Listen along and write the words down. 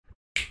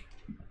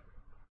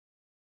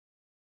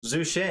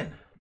Zhou Shen.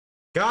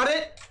 Got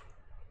it?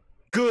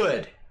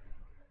 Good.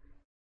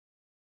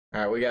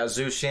 All right, we got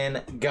Zhou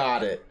Shen.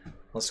 Got it.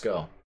 Let's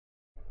go.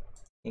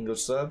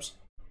 English subs.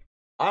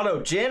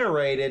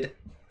 Auto-generated.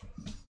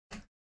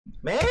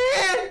 Man!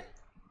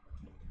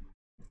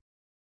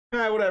 All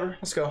right, whatever.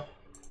 Let's go.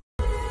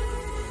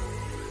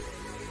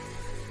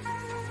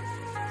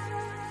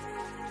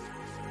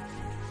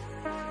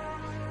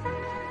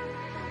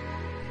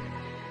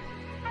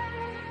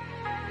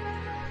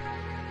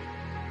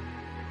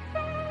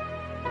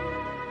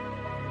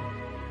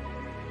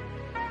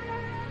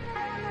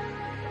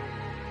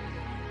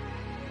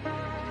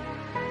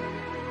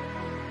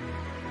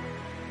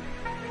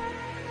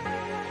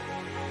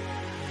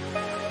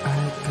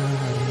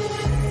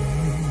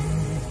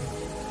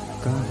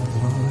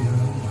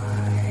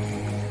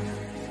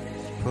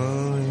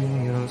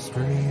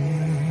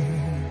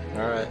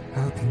 Alright.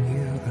 Helping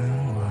you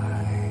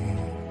unwind.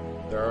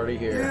 They're already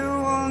here. You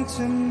want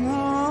to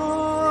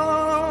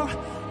know,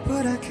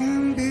 but I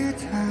can't be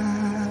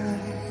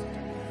tied.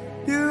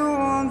 You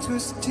want to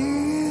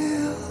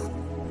steal,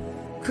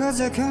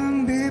 cause I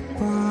can't be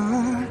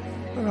bought.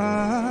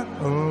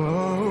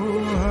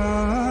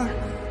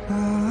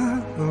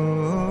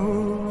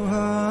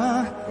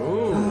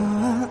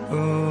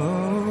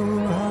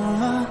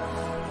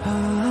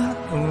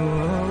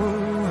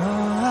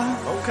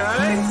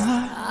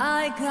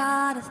 I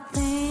got a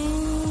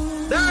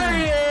thing. There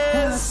he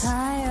is.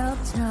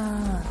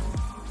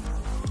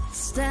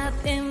 Step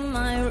in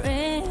my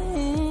ring.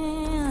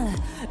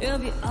 You'll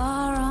be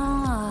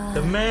alright.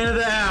 The man of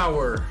the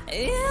hour.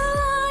 You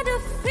want to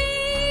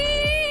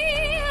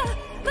feel,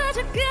 but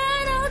you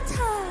got no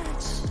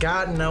touch.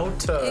 Got no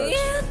touch.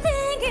 You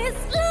think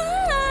it's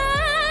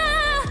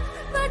love,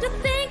 but you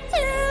think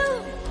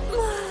too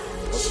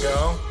much. Let's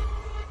go.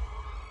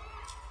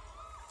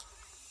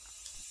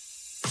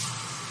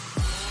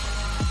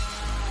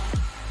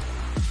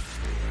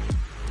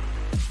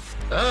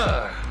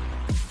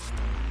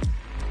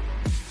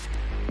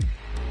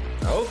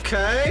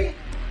 Okay.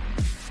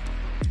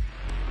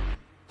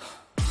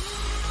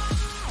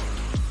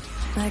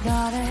 I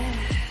got it.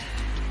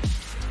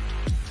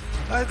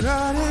 I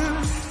got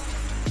it.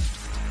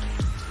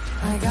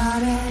 I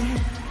got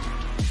it.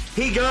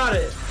 He got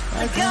it.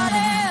 I got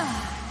it.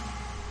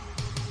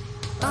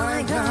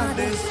 I got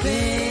this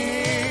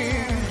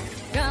thing.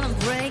 Gonna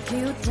break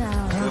you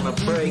down. Gonna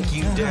break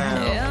you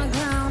down. You're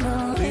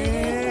gonna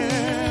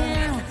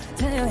live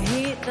till you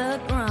hit the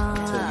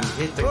ground.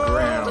 Till you hit the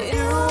ground.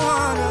 You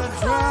wanna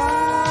try?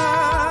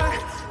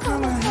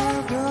 Come on,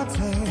 have your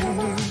take. Come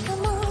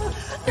on.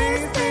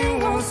 This thing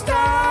won't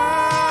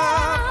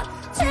stop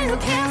till you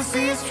can't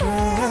see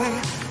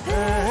straight.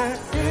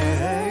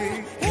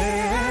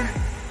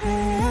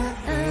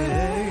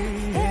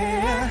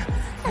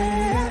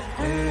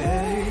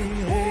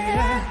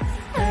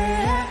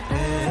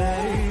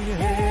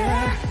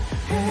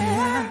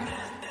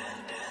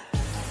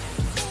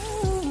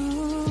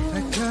 I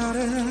got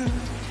it.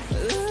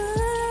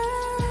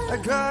 I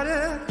got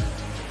it.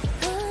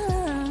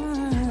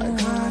 I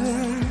got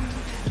it.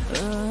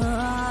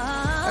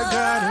 I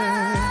got it.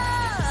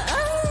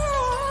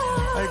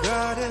 I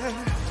got it.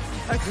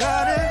 I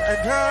got it.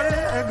 I got it. I got it.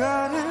 I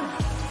got it.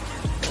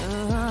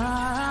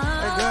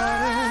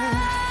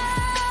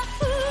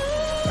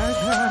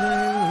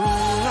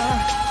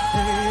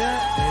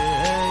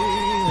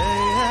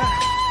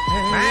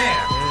 Man.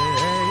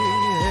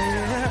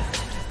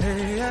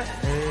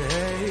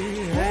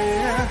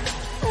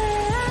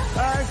 I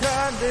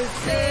got this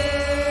thing.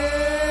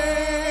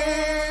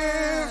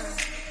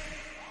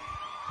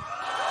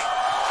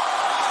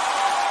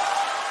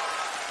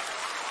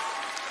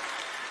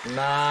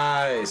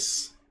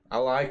 Nice. I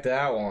like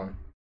that one.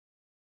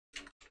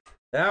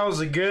 That was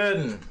a good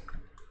one.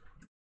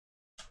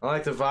 I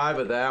like the vibe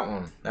of that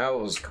one. That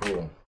was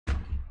cool.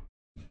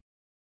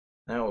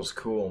 That was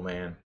cool,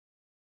 man.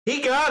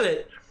 He got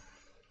it.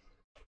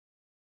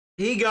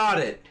 He got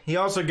it. He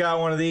also got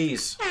one of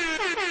these.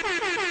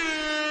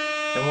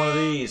 And one of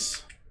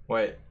these.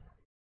 Wait.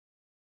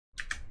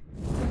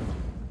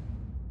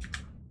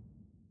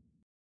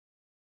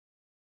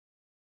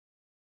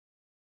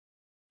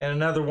 And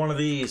another one of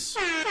these.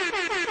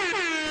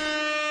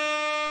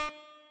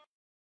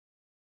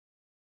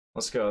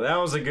 Let's go. That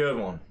was a good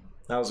one.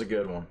 That was a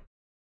good one.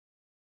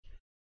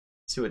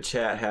 Let's see what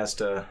chat has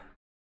to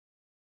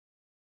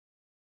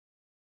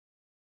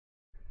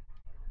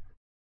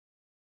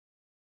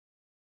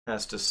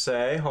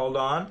say. Hold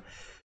on.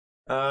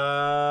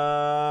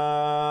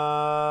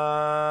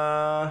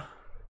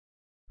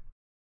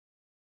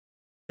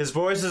 His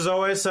voice is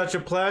always such a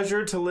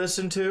pleasure to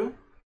listen to.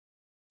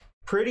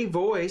 Pretty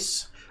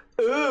voice.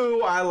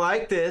 Ooh, I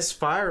like this.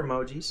 Fire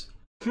emojis.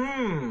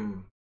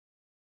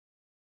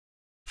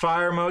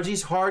 Fire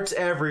emojis. Hearts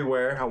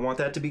everywhere. I want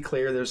that to be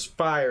clear. There's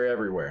fire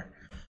everywhere.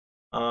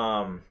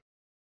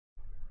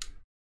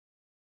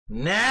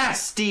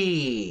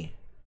 Nasty.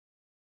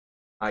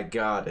 I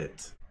got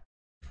it.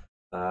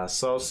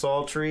 So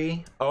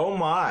sultry. Oh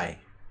my.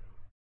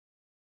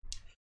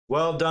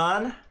 Well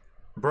done.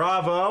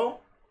 Bravo.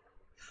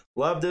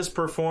 Love this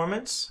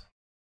performance.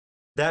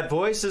 That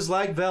voice is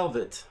like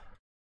velvet.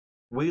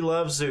 We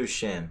love Zhou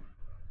Shen.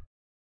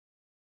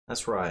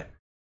 That's right.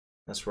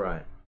 That's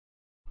right.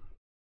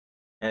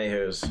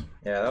 Anywho's,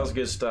 yeah, that was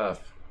good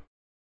stuff.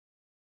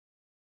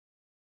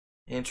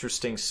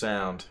 Interesting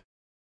sound.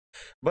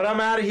 But I'm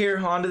out of here.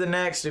 On to the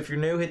next. If you're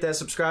new, hit that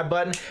subscribe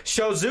button.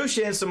 Show Zhou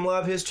Shen some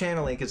love. His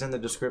channel link is in the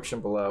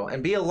description below.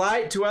 And be a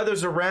light to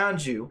others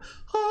around you.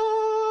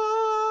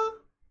 Ah.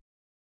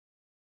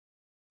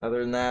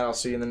 Other than that, I'll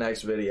see you in the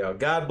next video.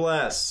 God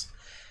bless.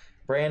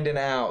 Brandon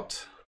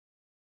out.